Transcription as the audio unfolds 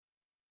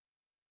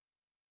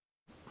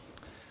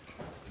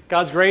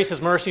God's grace,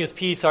 His mercy, and His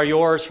peace are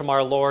yours from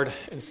our Lord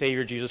and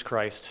Savior Jesus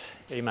Christ.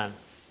 Amen.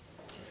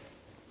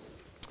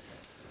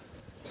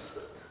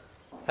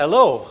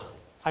 Hello,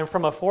 I'm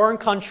from a foreign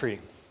country.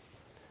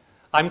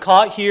 I'm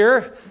caught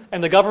here,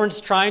 and the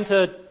government's trying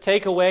to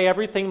take away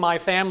everything my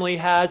family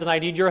has, and I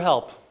need your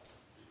help.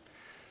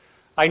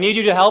 I need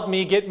you to help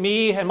me get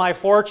me and my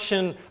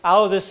fortune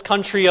out of this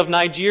country of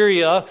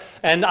Nigeria,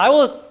 and I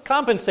will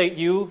compensate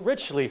you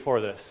richly for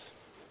this.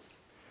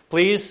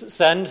 Please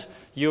send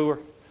your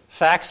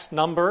fax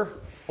number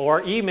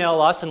or email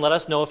us and let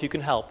us know if you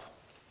can help.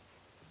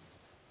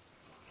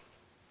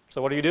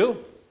 So what do?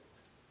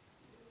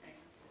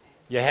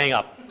 You hang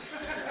up.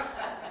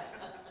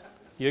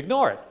 You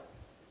ignore it.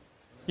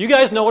 You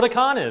guys know what a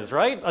con is,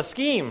 right? A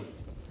scheme.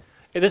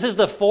 This is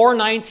the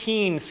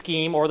 419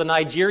 scheme, or the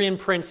Nigerian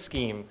prince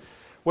scheme,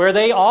 where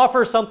they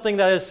offer something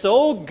that is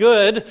so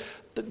good,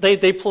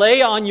 they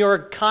play on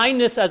your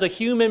kindness as a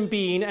human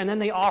being, and then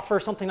they offer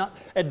something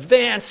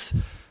advanced,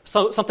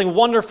 something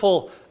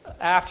wonderful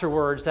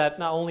afterwards, that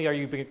not only are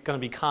you going to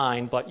be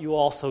kind, but you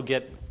also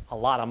get a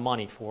lot of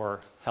money for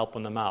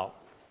helping them out.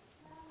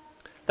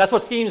 That's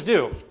what schemes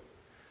do.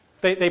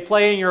 They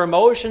play on your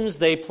emotions,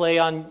 they play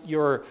on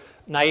your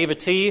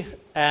naivety,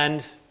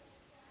 and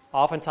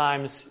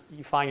oftentimes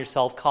you find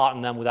yourself caught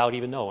in them without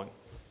even knowing.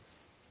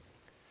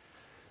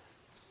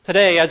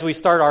 Today, as we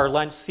start our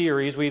Lent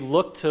series, we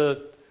look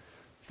to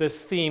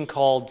this theme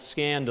called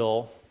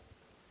scandal.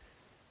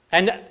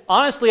 And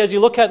honestly, as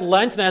you look at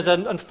Lent and as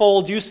it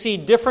unfolds, you see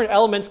different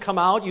elements come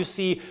out. You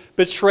see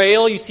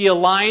betrayal, you see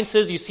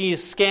alliances, you see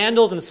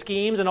scandals and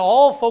schemes, and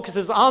all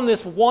focuses on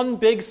this one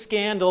big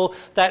scandal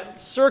that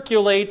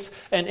circulates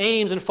and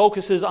aims and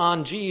focuses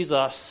on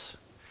Jesus.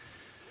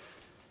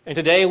 And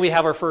today we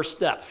have our first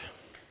step,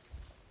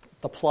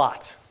 the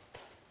plot.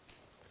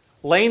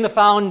 Laying the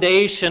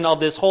foundation of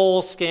this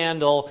whole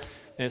scandal,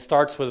 and it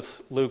starts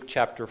with Luke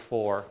chapter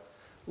 4.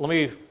 Let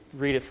me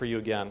read it for you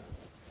again.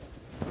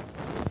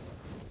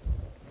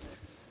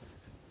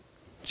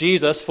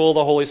 Jesus, full of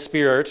the Holy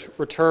Spirit,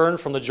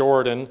 returned from the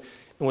Jordan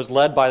and was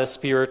led by the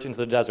Spirit into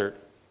the desert,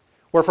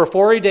 where for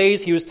 40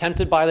 days he was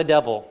tempted by the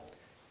devil.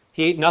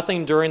 He ate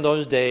nothing during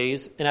those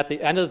days, and at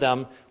the end of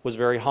them was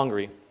very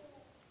hungry.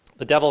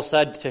 The devil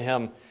said to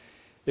him,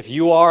 "If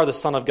you are the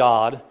Son of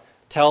God,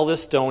 tell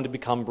this stone to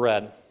become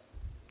bread."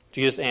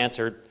 Jesus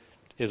answered,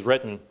 "It is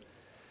written,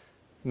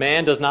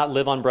 man does not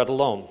live on bread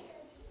alone."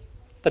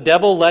 The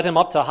devil led him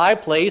up to a high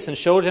place and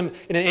showed him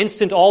in an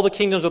instant all the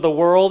kingdoms of the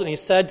world, and he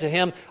said to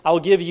him, "I will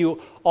give you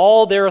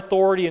all their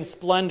authority and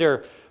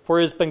splendor, for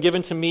it has been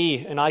given to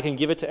me, and I can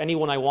give it to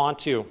anyone I want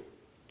to.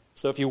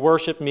 So if you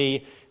worship me,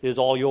 it is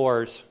all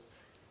yours."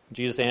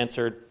 Jesus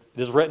answered,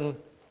 "It is written,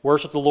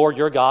 worship the Lord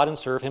your God and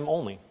serve him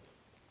only."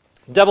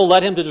 The devil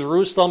led him to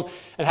Jerusalem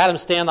and had him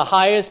stand on the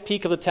highest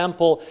peak of the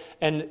temple.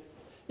 And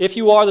 "If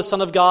you are the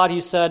Son of God," he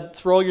said,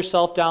 "throw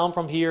yourself down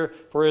from here,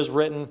 for it is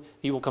written,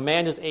 he will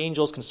command his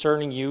angels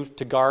concerning you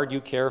to guard you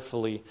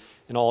carefully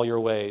in all your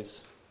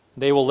ways.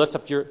 They will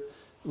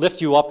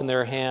lift you up in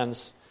their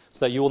hands so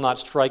that you will not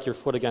strike your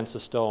foot against a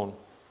stone."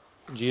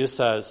 Jesus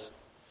says,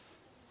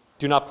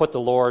 "Do not put the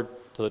Lord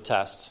to the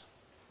test."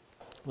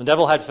 When the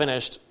devil had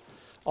finished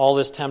all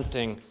this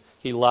tempting,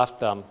 he left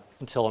them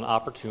until an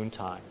opportune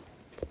time.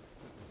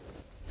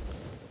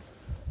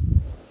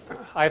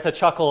 I have to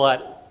chuckle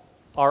at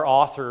our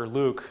author,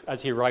 Luke,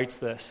 as he writes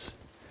this.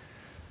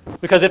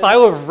 Because if I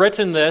would have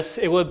written this,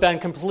 it would have been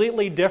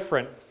completely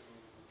different.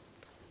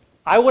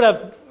 I would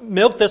have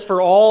milked this for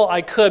all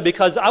I could,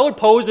 because I would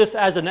pose this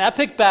as an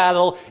epic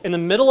battle in the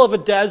middle of a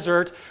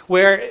desert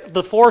where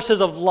the forces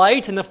of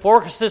light and the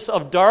forces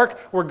of dark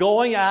were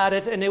going at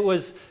it, and it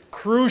was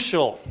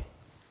crucial.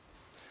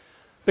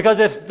 Because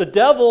if the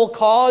devil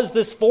caused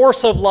this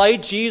force of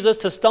light, Jesus,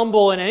 to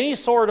stumble in any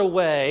sort of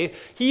way,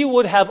 he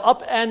would have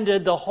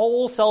upended the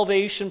whole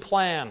salvation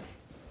plan.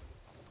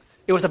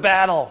 It was a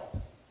battle.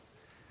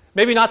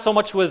 Maybe not so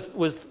much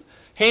with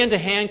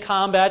hand-to-hand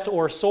combat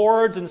or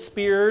swords and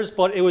spears,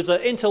 but it was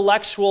an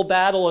intellectual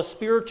battle, a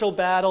spiritual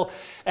battle,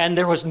 and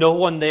there was no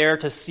one there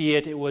to see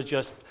it. It was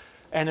just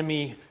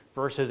enemy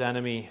versus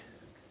enemy.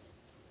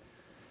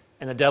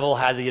 And the devil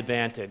had the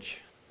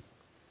advantage.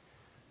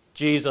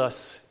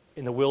 Jesus,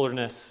 in the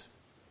wilderness,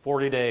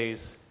 40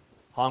 days,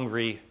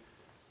 hungry,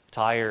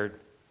 tired,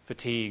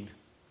 fatigued.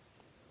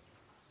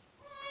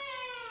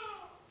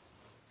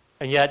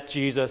 And yet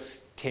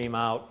Jesus came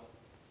out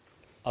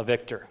a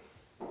victor.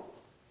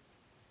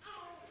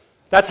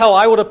 That's how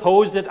I would have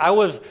posed it. I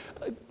would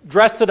have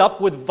dressed it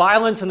up with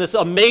violence and this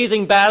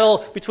amazing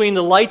battle between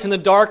the light and the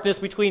darkness,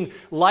 between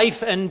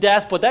life and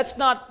death, but that's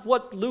not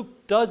what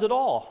Luke does at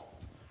all.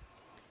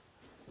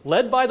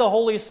 Led by the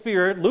Holy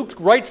Spirit, Luke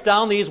writes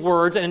down these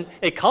words, and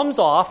it comes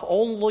off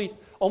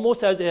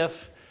almost as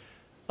if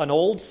an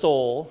old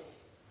soul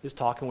is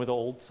talking with an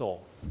old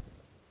soul.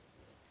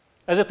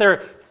 As if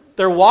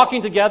they're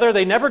walking together.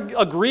 They never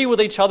agree with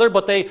each other,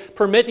 but they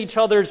permit each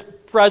other's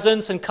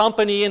presence and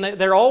company, and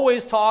they're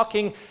always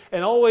talking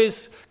and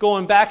always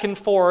going back and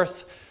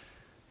forth.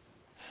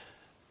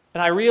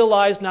 And I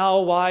realize now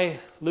why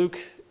Luke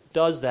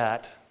does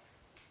that.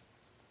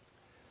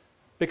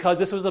 Because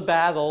this was a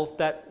battle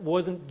that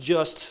wasn't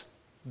just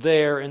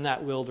there in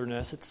that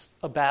wilderness. It's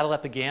a battle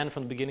that began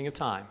from the beginning of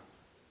time.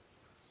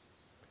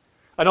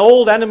 An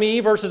old enemy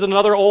versus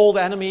another old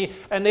enemy,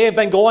 and they have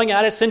been going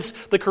at it since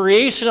the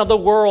creation of the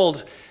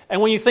world.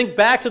 And when you think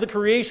back to the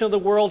creation of the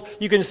world,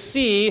 you can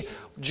see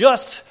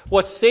just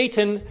what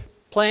Satan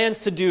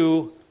plans to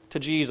do to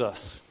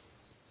Jesus.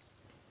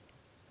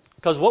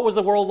 Because what was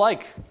the world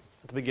like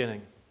at the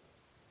beginning?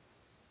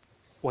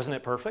 Wasn't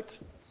it perfect?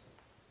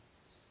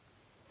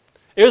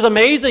 It was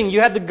amazing. You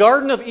had the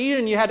Garden of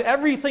Eden. You had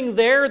everything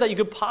there that you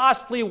could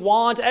possibly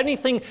want,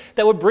 anything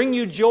that would bring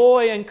you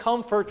joy and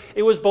comfort.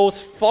 It was both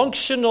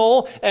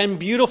functional and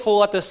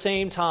beautiful at the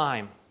same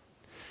time.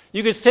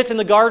 You could sit in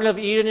the Garden of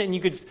Eden and you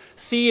could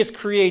see its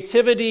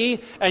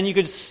creativity, and you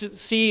could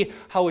see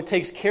how it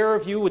takes care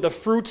of you with the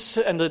fruits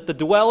and the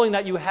dwelling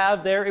that you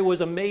have there. It was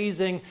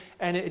amazing,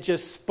 and it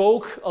just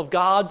spoke of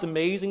God's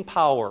amazing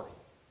power.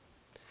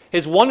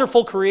 His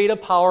wonderful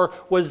creative power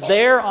was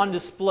there on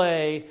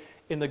display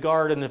in the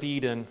Garden of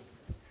Eden,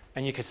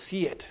 and you could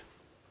see it.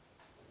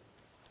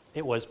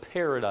 It was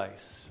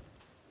paradise.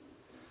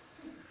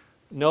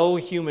 No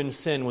human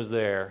sin was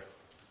there.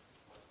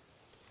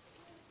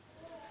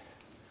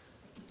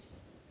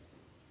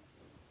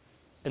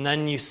 And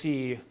then you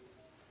see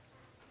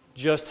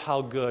just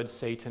how good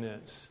Satan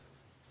is.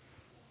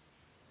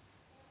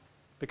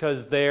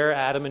 Because there,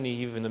 Adam and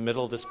Eve, in the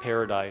middle of this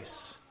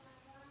paradise,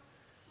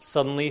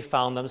 suddenly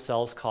found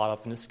themselves caught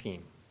up in a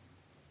scheme.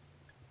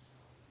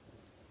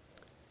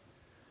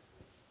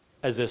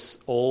 As this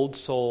old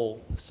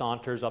soul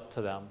saunters up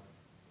to them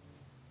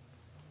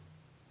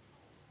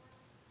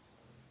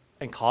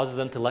and causes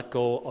them to let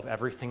go of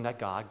everything that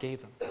God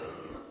gave them.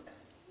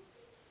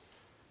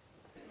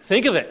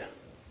 Think of it.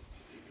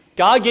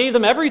 God gave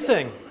them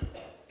everything.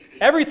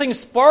 Everything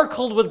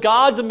sparkled with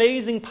God's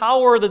amazing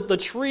power. The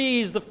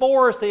trees, the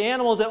forest, the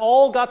animals, they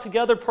all got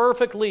together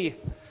perfectly.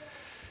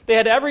 They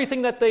had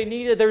everything that they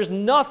needed. There's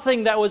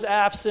nothing that was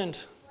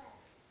absent.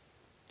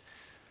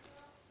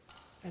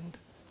 And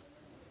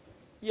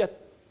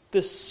yet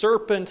this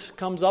serpent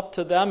comes up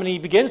to them and he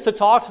begins to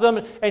talk to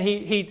them, and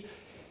he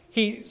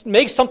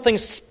makes something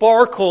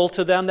sparkle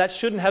to them that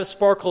shouldn't have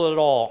sparkled at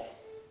all.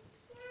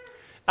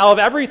 Out of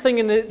everything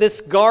in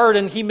this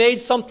garden, he made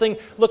something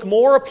look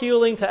more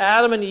appealing to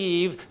Adam and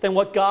Eve than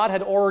what God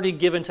had already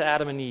given to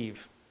Adam and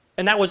Eve.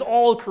 And that was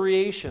all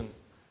creation.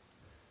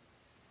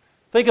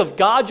 Think of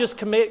God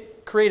just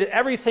created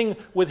everything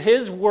with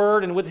His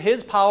word and with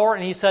His power,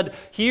 and He said,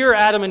 here,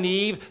 Adam and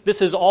Eve,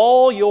 this is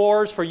all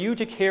yours for you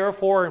to care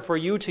for and for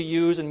you to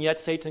use, and yet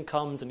Satan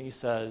comes and he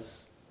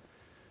says,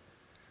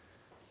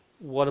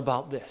 what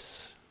about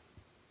this?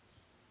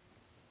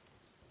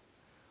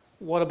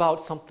 What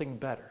about something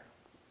better?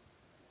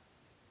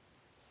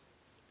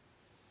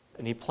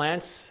 And he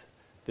plants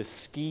this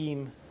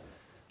scheme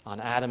on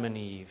Adam and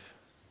Eve.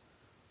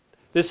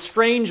 This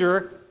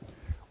stranger,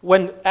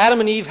 when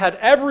Adam and Eve had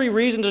every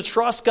reason to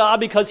trust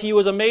God because He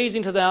was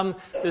amazing to them,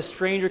 this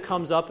stranger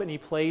comes up and he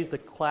plays the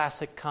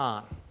classic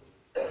con.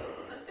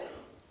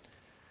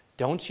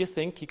 Don't you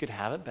think you could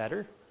have it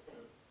better?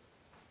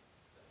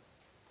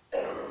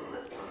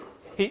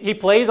 He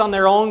plays on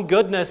their own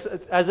goodness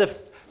as if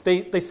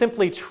they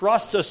simply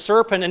trust a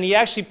serpent, and he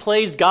actually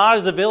plays God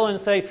as a villain and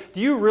say, do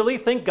you really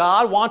think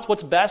God wants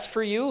what's best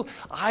for you?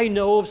 I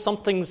know of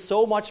something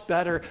so much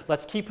better.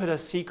 Let's keep it a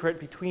secret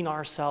between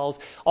ourselves.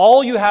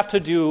 All you have to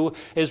do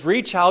is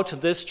reach out to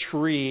this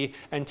tree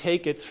and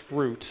take its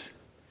fruit,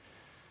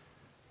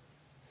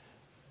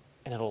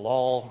 and it'll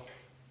all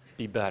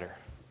be better.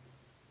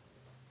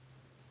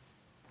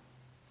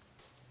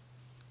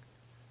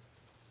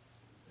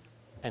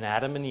 And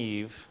Adam and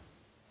Eve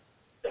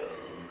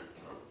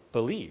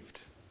believed.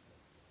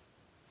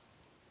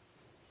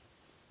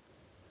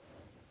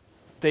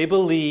 They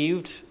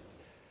believed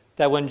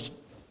that when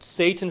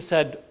Satan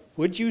said,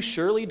 would you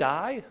surely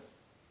die?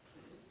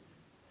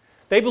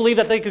 They believed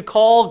that they could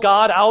call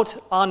God out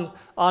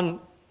on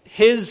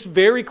His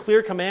very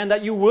clear command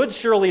that you would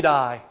surely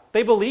die.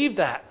 They believed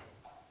that.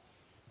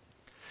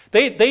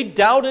 They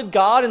doubted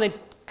God, and they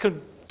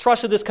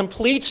trusted this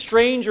complete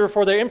stranger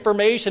for their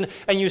information,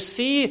 and you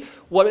see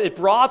what it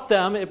brought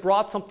them. It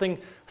brought something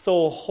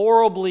so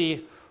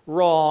horribly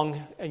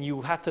wrong, and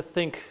you have to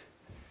think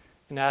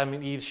in Adam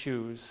and Eve's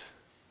shoes,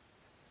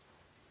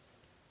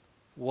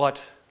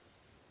 what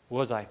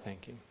was I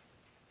thinking?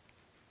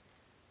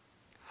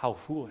 How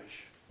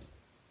foolish.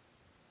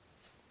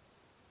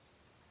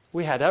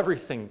 We had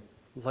everything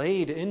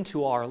laid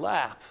into our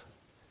lap.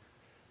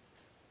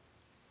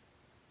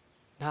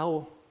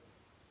 Now,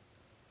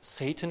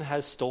 Satan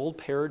has stole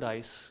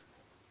paradise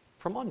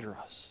from under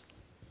us.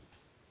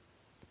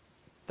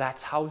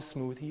 That's how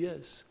smooth he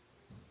is.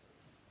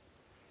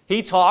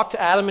 He talked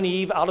Adam and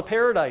Eve out of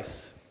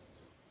paradise.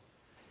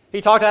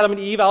 He talked Adam and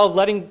Eve out of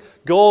letting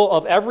go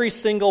of every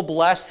single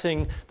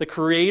blessing the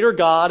Creator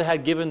God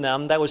had given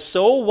them that was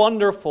so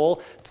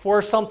wonderful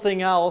for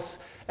something else,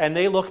 and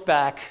they look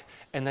back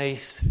and they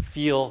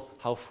feel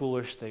how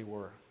foolish they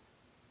were.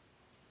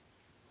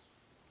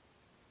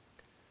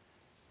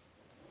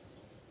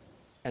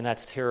 And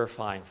that's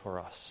terrifying for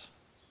us.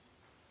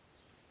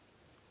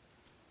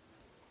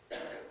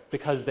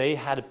 Because they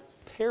had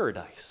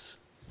paradise.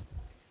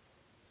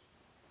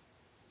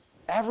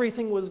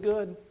 Everything was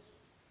good.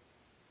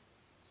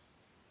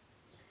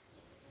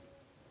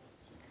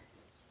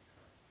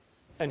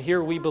 And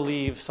here we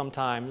believe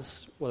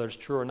sometimes, whether it's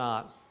true or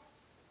not,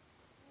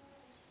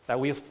 that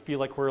we feel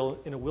like we're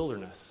in a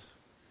wilderness.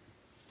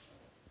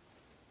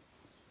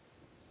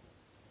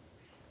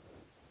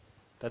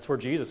 That's where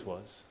Jesus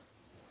was.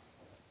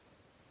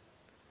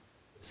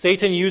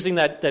 Satan, using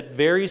that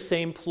very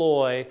same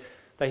ploy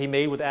that he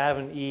made with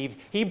Adam and Eve,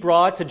 he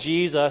brought to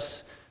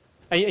Jesus,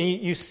 and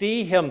you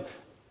see him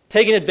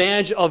taking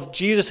advantage of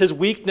Jesus'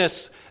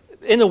 weakness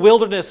in the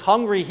wilderness,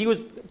 hungry.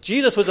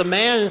 Jesus was a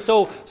man, and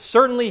so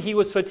certainly he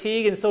was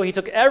fatigued, and so he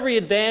took every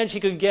advantage he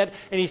could get,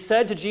 and he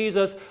said to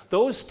Jesus,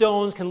 those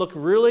stones can look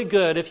really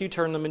good if you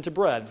turn them into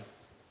bread.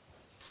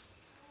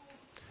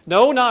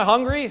 No, not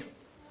hungry?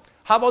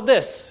 How about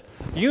this?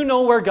 You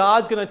know where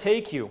God's going to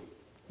take you.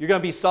 You're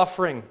going to be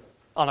suffering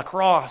on a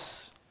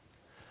cross.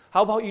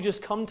 How about you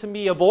just come to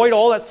me, avoid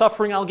all that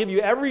suffering, I'll give you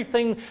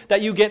everything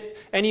that you get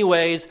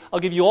anyways, I'll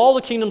give you all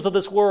the kingdoms of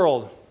this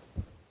world.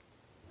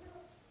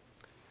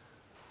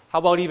 How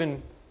about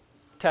even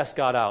test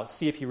God out,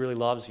 see if he really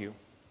loves you?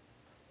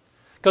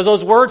 Because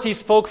those words he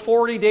spoke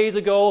 40 days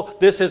ago,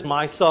 this is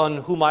my son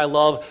whom I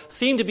love,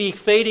 seem to be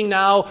fading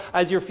now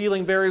as you're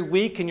feeling very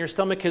weak and your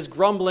stomach is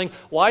grumbling.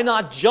 Why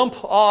not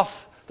jump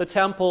off the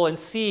temple and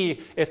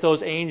see if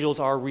those angels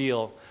are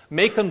real?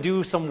 Make them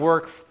do some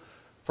work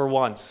for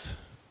once.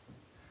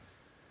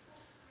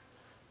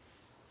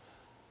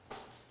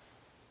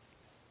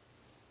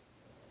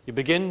 You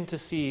begin to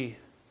see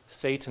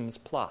Satan's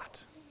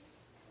plot.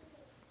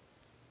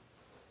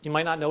 You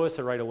might not notice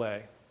it right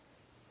away,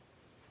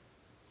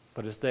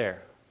 but it's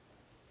there.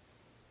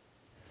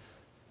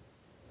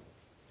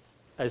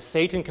 As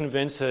Satan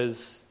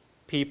convinces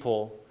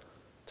people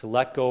to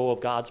let go of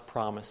God's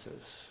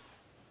promises,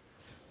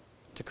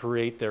 to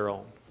create their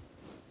own,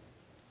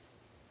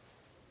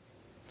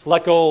 to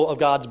let go of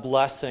God's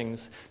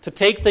blessings, to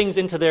take things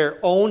into their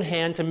own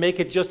hand, to make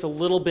it just a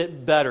little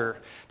bit better,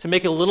 to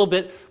make it a little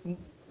bit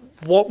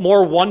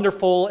more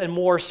wonderful and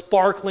more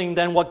sparkling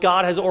than what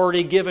God has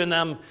already given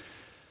them.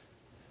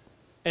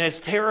 And it's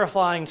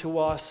terrifying to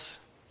us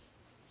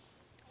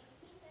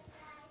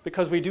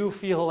because we do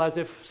feel as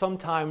if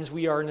sometimes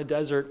we are in a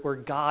desert where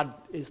God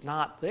is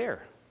not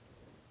there.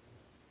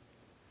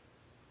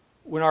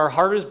 When our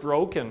heart is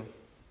broken,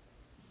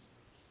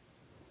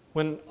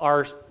 when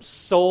our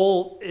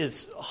soul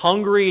is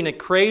hungry and it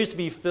craves to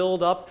be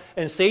filled up,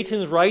 and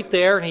Satan's right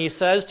there and he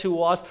says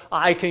to us,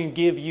 I can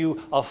give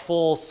you a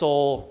full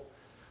soul.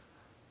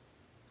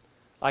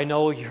 I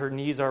know your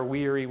knees are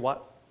weary.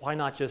 Why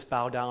not just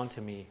bow down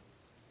to me?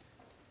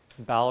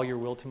 Bow your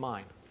will to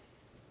mine.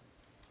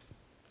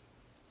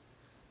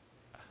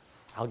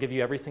 I'll give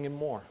you everything and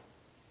more.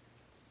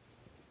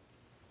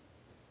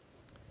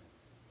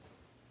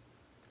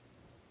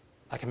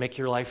 I can make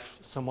your life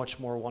so much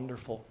more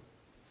wonderful.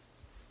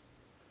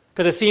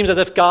 Because it seems as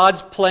if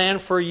God's plan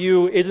for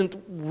you isn't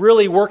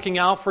really working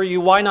out for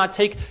you. Why not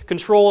take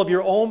control of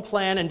your own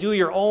plan and do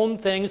your own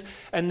things?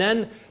 And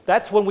then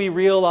that's when we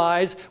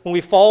realize, when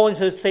we fall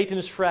into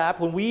Satan's trap,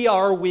 when we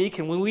are weak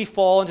and when we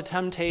fall into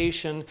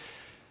temptation,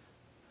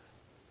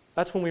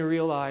 that's when we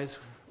realize,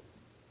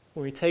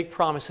 when we take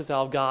promises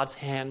out of God's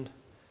hand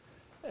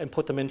and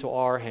put them into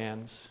our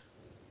hands,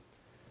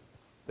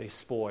 they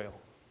spoil.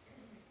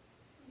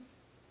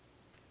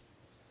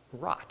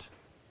 Rot.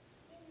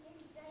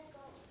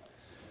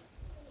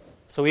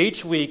 So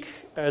each week,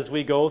 as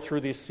we go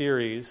through these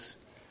series,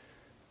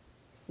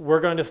 we're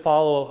going to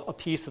follow a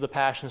piece of the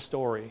Passion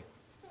story.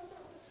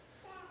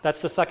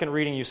 That's the second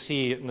reading you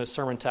see in the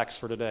sermon text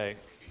for today.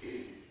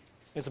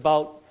 It's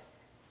about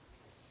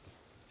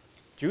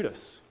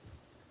Judas.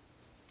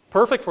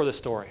 Perfect for this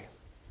story.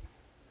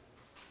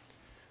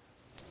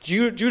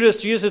 Judas,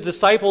 Jesus'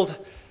 disciples,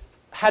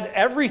 had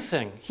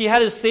everything. He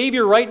had his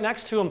Savior right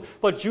next to him,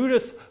 but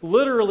Judas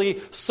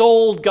literally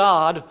sold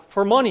God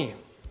for money.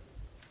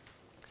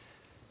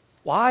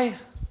 Why?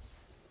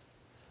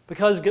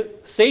 Because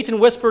Satan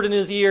whispered in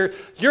his ear,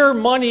 your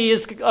money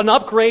is an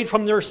upgrade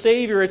from your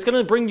Savior. It's going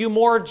to bring you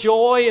more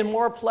joy and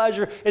more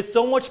pleasure. It's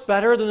so much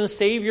better than the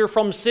Savior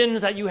from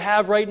sins that you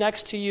have right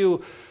next to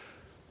you.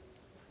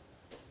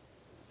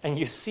 And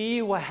you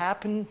see what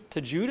happened to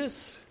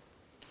Judas?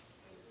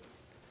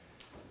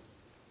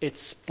 It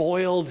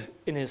spoiled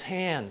in his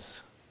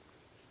hands.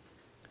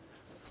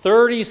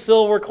 30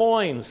 silver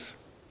coins.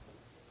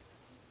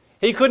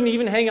 He couldn't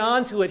even hang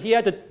on to it. He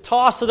had to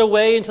toss it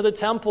away into the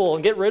temple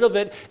and get rid of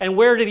it. And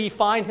where did he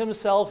find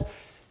himself?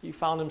 He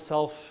found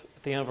himself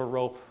at the end of a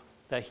rope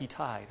that he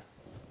tied.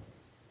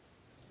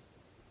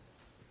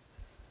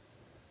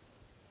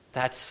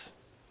 That's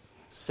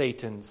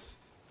Satan's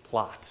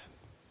plot.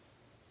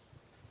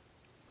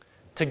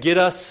 To get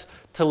us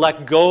to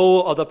let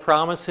go of the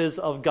promises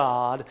of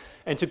God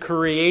and to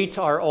create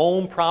our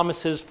own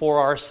promises for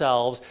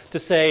ourselves, to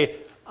say,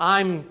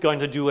 I'm going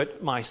to do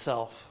it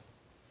myself.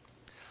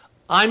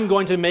 I'm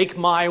going to make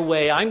my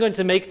way. I'm going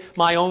to make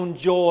my own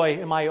joy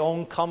and my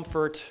own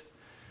comfort.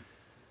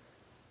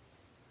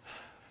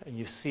 And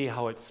you see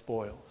how it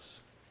spoils.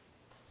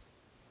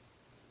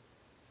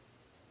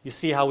 You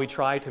see how we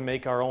try to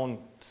make our own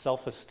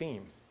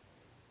self-esteem.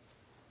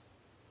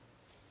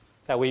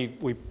 That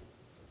we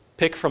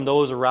pick from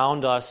those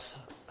around us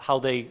how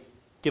they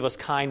give us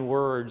kind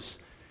words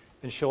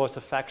and show us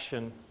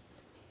affection.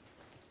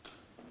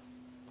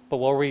 But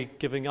what are we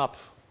giving up?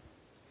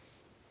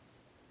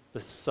 The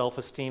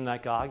self-esteem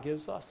that God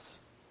gives us?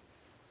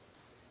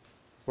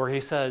 Where He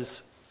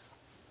says,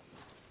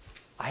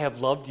 I have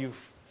loved you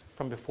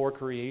from before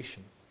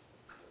creation.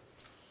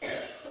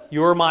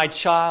 You're my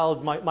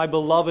child, my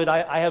beloved.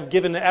 I have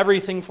given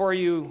everything for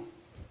you.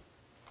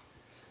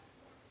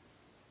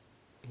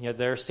 And yet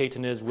there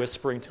Satan is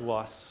whispering to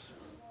us,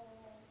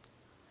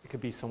 it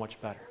could be so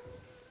much better.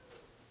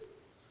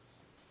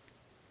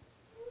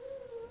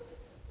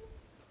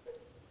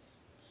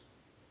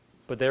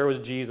 But there was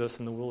Jesus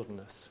in the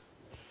wilderness.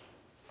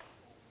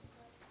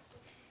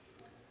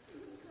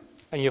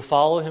 And you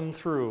follow Him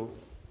through.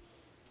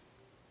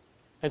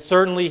 And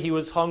certainly He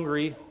was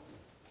hungry.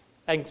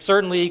 And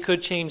certainly He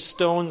could change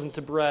stones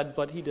into bread,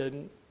 but He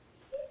didn't.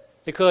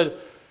 He could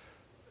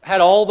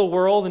had all the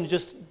world and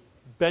just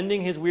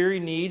bending His weary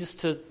knees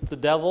to the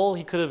devil.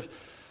 He could have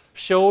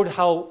showed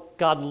how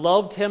God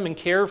loved Him and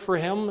cared for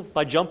him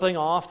by jumping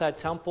off that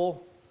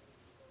temple.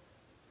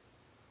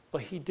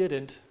 But He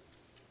didn't.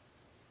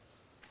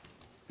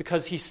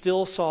 Because He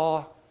still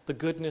saw the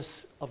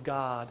goodness of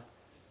God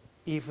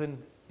even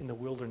in the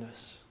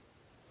wilderness.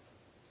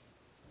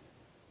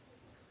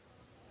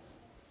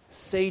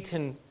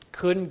 Satan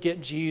couldn't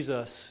get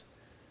Jesus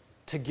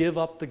to give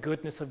up the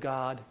goodness of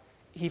God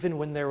even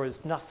when there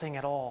was nothing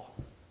at all.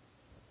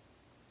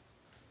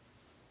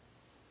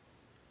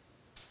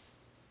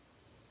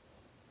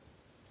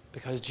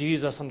 Because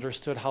Jesus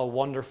understood how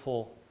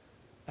wonderful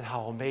and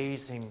how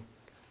amazing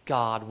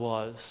God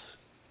was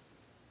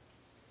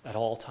at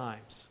all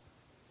times.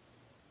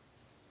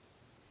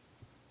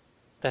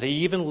 That He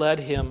even led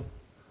him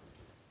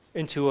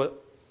into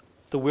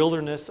the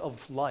wilderness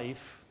of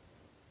life,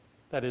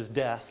 that is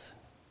death,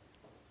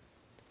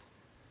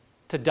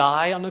 to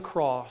die on the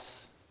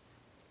cross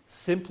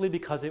simply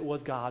because it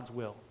was God's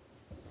will.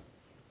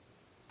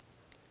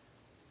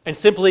 And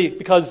simply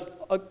because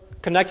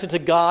connected to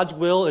God's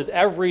will is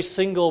every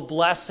single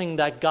blessing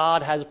that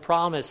God has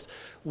promised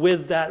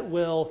with that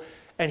will.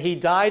 And He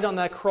died on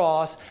that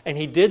cross, and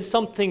He did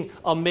something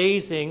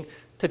amazing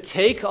to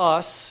take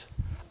us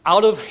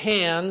out of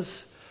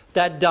hands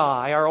that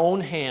die, our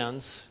own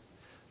hands,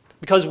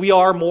 because we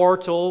are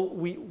mortal,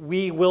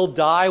 we will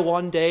die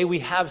one day, we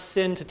have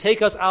sin, to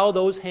take us out of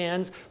those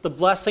hands, the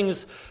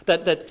blessings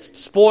that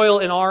spoil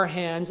in our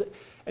hands,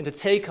 and to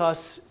take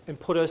us and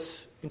put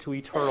us into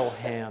eternal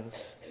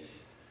hands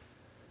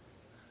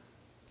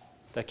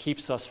that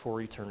keeps us for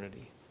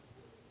eternity.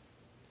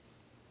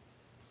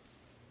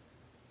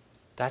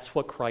 That's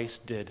what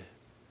Christ did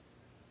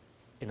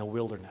in a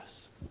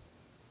wilderness.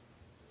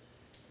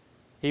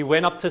 He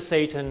went up to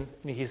Satan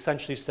and He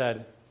essentially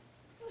said,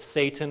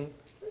 Satan,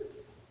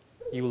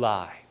 you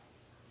lie.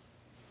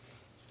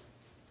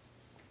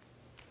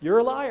 You're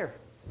a liar.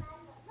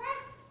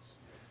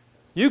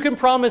 You can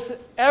promise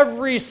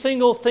every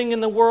single thing in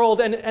the world,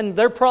 and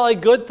they're probably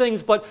good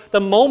things, but the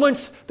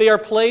moment they are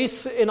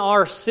placed in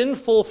our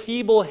sinful,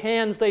 feeble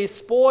hands, they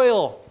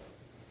spoil.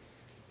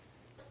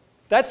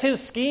 That's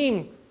His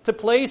scheme, to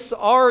place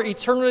our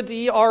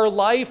eternity, our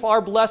life,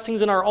 our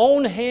blessings in our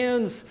own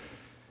hands.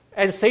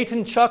 And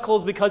Satan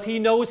chuckles because he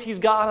knows he's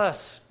got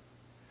us.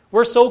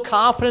 We're so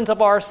confident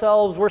of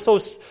ourselves. We're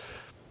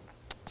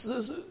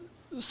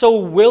so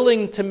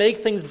willing to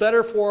make things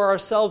better for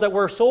ourselves, that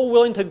we're so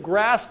willing to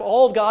grasp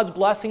all of God's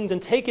blessings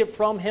and take it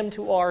from Him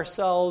to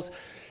ourselves.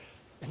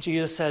 And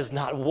Jesus says,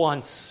 not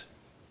once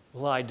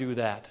will I do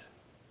that.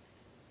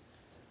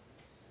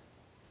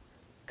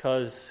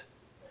 Because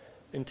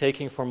in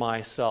taking for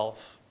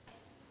myself,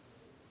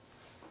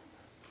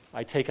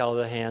 I take out of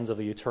the hands of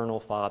the eternal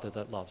Father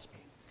that loves me.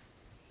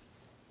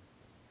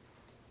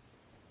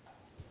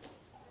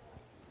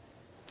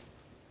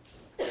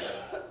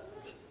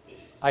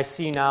 I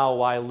see now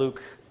why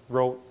Luke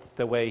wrote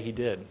the way he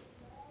did.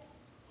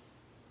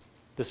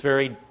 This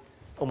very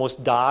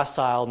almost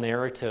docile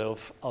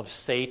narrative of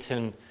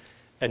Satan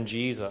and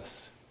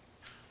Jesus.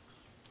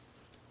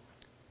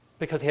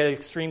 Because he had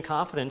extreme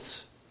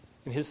confidence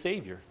in his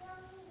Savior,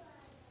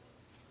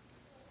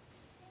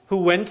 who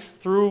went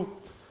through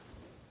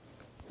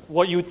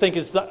what you would think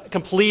is the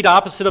complete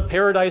opposite of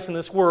paradise in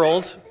this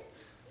world,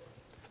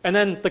 and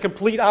then the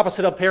complete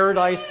opposite of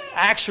paradise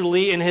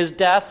actually in His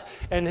death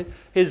and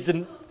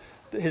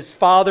his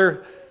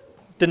Father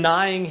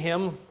denying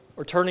Him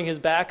or turning His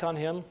back on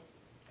Him.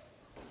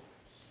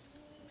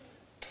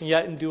 And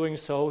yet in doing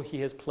so,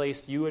 He has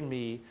placed you and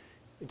me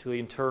into the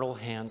eternal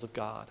hands of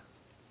God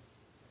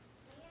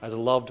as a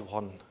loved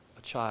one,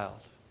 a child.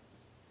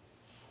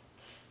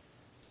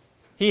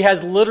 He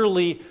has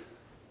literally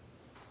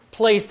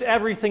placed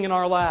everything in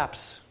our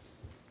laps.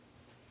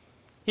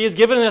 He has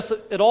given us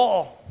it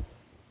all.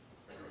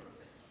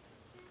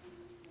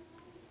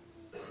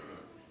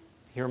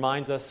 He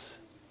reminds us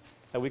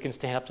that we can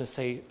stand up to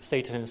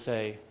Satan and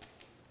say,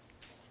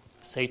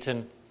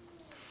 Satan,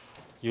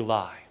 you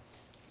lie.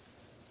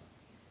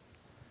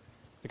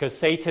 Because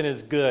Satan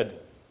is good.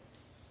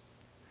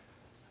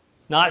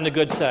 Not in a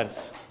good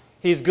sense.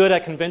 He's good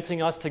at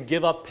convincing us to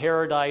give up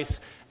paradise,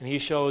 and he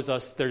shows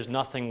us there's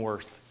nothing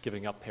worth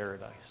giving up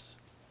paradise.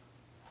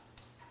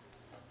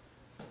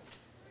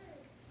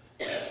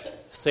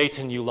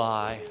 Satan, you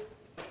lie.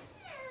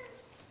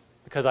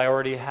 Because I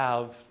already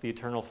have the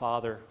eternal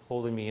Father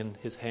holding me in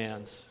his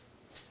hands.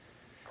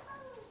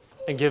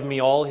 And give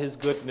me all his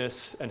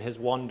goodness and his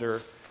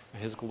wonder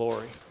and his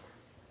glory.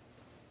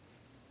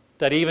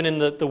 That even in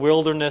the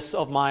wilderness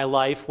of my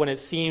life, when it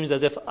seems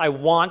as if I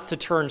want to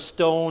turn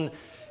stone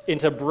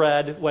into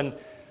bread, when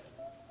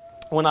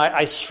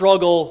I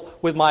struggle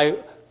with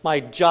my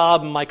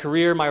job, my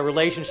career, my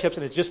relationships,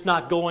 and it's just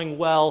not going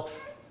well,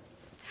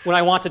 when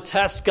I want to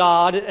test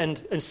God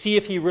and see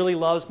if he really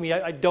loves me,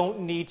 I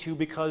don't need to,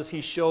 because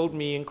he showed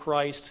me in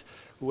Christ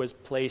who has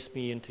placed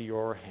me into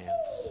your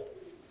hands.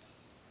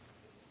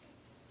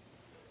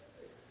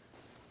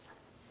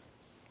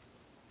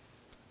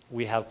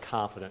 We have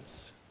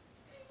confidence.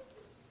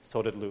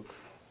 So did Luke.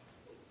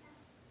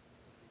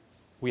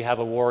 We have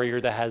a warrior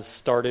that has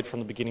started from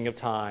the beginning of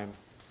time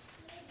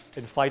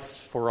and fights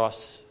for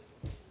us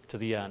to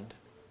the end.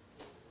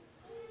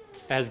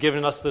 And has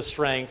given us the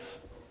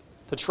strength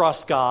to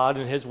trust God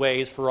and his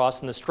ways for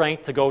us, and the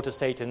strength to go to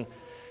Satan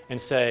and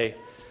say,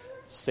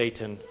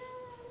 Satan,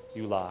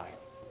 you lie.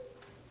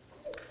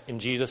 In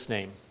Jesus'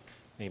 name,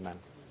 amen.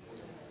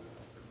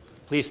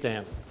 Please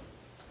stand.